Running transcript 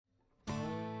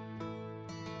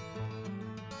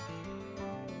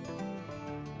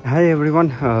Hi everyone,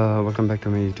 welcome back to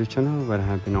my YouTube channel where I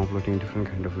have been uploading different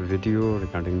kind of video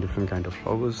regarding different kind of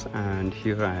flowers, and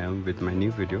here I am with my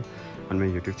new video on my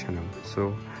YouTube channel.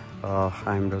 So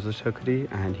I am Raja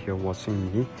Chakri and you're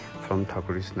watching me from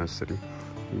Thakuri's nursery.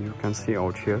 You can see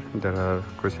out here there are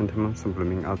chrysanthemums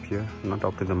blooming up here, not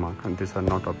up to the mark, and these are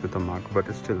not up to the mark,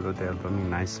 but still they are blooming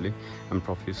nicely and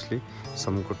profusely.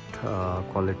 Some good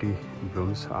quality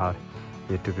blooms are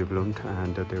yet to be bloomed,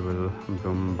 and they will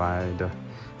bloom by the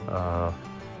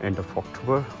end of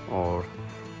October or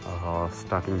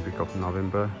starting week of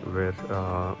November, where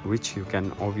which you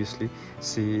can obviously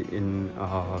see in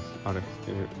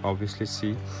obviously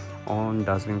see on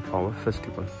Dazzling Flower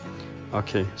Festival.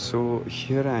 Okay, so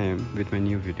here I am with my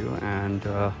new video, and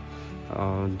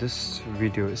this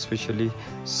video especially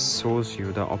shows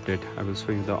you the update. I will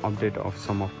show you the update of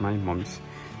some of my mums.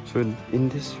 So in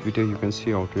this video you can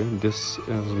see out here, this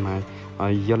is my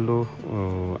yellow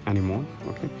anemone.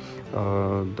 Okay,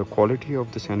 the quality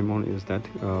of this anemone is that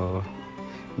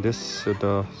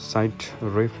the side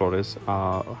ray florets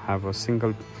have a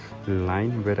single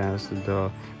line, whereas the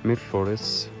mid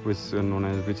florets, which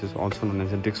is also known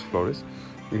as a disc florets,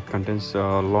 it contains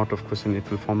a lot of cushion. It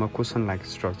will form a cushion like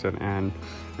structure, and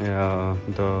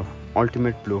the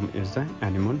ultimate bloom is the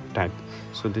anemone type.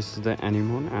 So this is the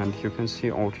anemone, and you can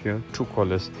see out here two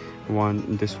colors.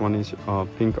 This one is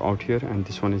pink out here, and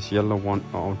this one is yellow one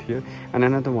out here, and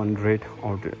another one red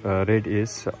out.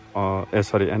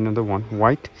 Another one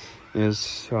white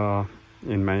is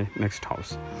in my next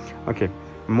house. Okay,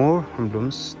 more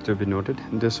blooms to be noted.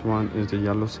 This one is the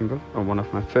yellow single, one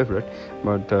of my favorite,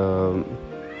 but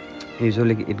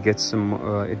usually it gets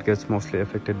mostly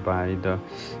affected by the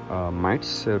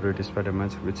mites, red spider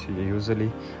mites, which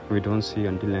usually we don't see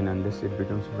until and unless it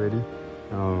becomes very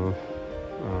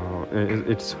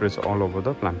it spreads all over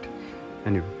the plant.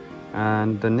 Anyway,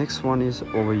 and the next one is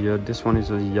over here. This one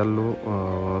is a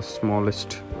yellow,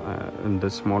 smallest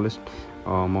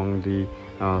among the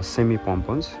semi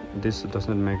pompons. This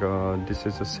doesn't make this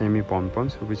is a semi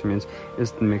pompons, which means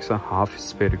it makes a half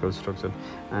spherical structure.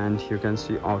 And you can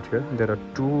see out here there are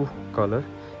two color.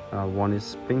 One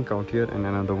is pink out here, and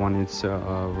another one is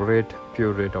red,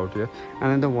 pure red out here.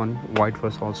 Another one white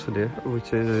was also there,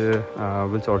 which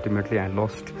ultimately I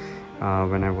lost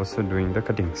when I was doing the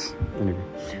cuttings. Anyway,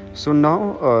 so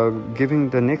now giving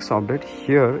the next update,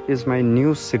 here is my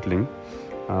new seedling,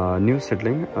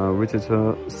 which is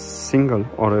a single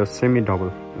or a semi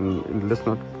double. Let's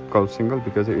not call single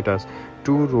because it has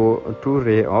two row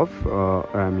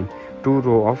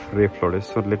of ray florets,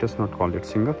 so let us not call it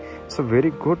single. It's a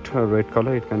very good red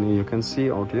color. You can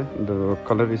see out here the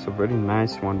color is a very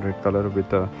nice one, red color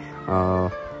with a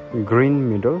green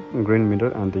middle,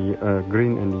 and the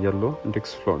green and yellow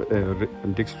disc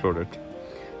floret.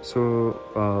 So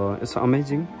it's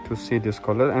amazing to see this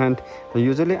color. And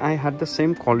usually I had the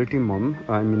same quality mum,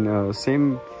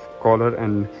 same color,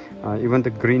 and even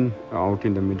the green out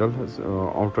in the middle,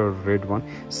 outer red one,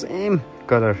 same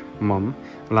color mum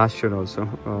last year also,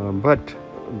 but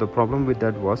the problem with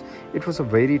that was it was a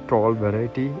very tall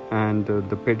variety, and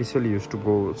the pedicel used to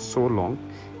go so long.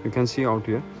 You can see out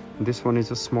here this one is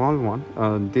a small one.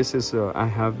 This is I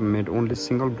have made only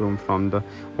single bloom from the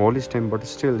whole stem, but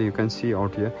still you can see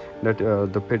out here that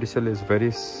the pedicel is very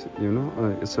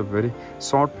it's a very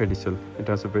short pedicel. It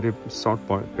has a very short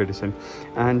pedicel.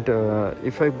 And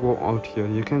if I go out here,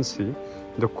 you can see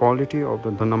the quality of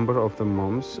the number of the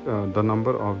mums, the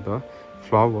number of the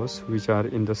flowers which are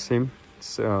in the same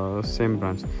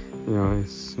branch.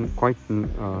 It's quite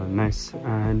nice,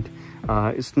 and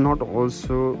it's not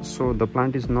also so the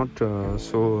plant is not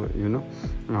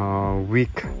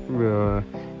weak.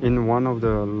 In one of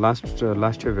the last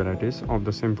year varieties of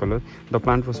the same color, the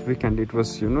plant was weak, and it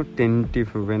was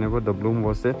tentative. Whenever the bloom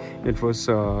was there, it was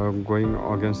going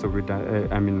against the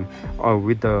wind,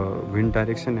 with the wind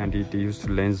direction, and it used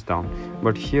to lens down.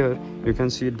 But here you can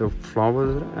see the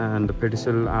flower and the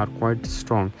pedicel are quite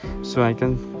strong, so I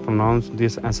can pronounce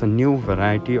this as a new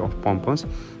variety of pompons.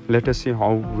 Let us see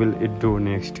how will it do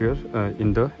next year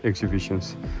in the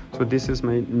exhibitions. So this is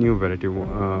my new variety,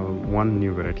 one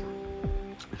new variety.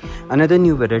 Another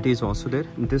new variety is also there.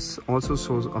 This also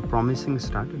shows a promising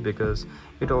start because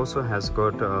it also has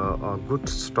got a good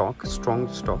stock, strong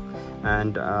stock,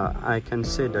 and I can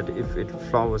say that if it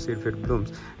flowers, if it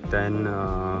blooms, then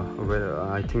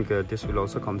I think this will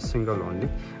also come single only.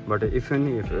 But if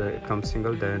it comes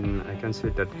single, then I can say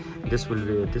that this will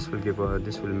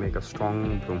make a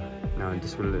strong bloom.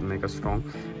 This will make a strong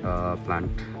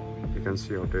plant. You can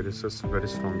see out there is a very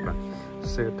strong plant.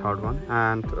 Say third one,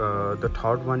 and the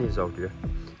third one is out here.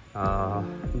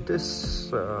 This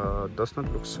does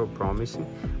not look so promising,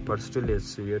 but still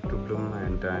it's yet to bloom,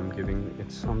 and I'm giving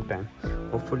it some time.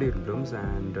 Hopefully it blooms,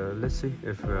 and let's see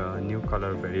if new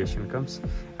color variation comes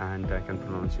and I can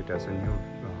pronounce it as a new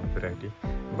variety.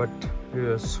 But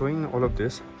showing all of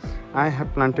this, I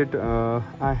had planted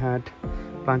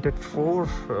four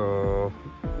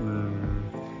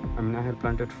I had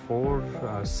planted four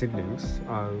seedlings.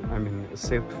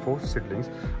 Saved four seedlings,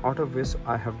 out of which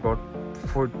I have got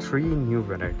three new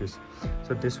varieties.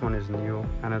 So this one is new,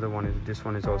 another one is, this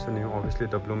one is also new. Obviously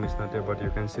the bloom is not there, but you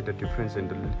can see the difference in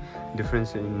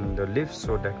the leaves.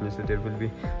 So that means that there will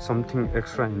be something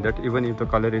extra in that. Even if the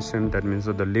color is same, that means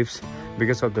that the leaves,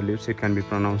 because of the leaves, it can be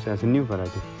pronounced as a new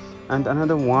variety. And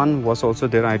another one was also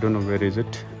there. I don't know where is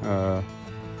it.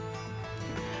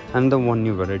 And the one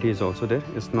new variety is also there.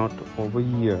 It's not over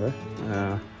here.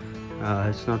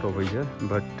 It's not over here,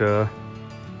 but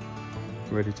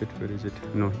where is it?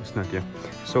 No, it's not here.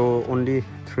 So only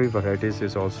three varieties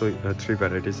is also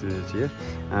here,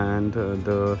 and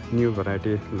the new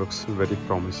variety looks very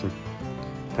promising.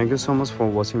 Thank you so much for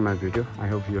watching my video. I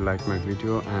hope you like my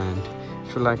video, and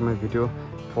if you like my video,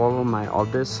 follow my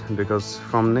updates, because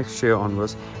from next year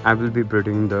onwards I will be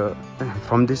breeding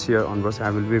from this year onwards I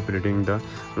will be breeding the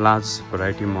large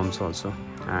variety mums also,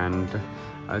 and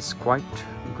it's quite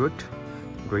good,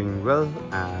 going well,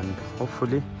 and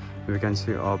hopefully we can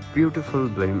see a beautiful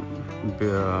bloom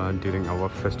during our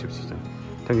festive season.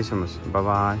 Thank you so much. Bye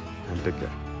bye and take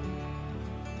care.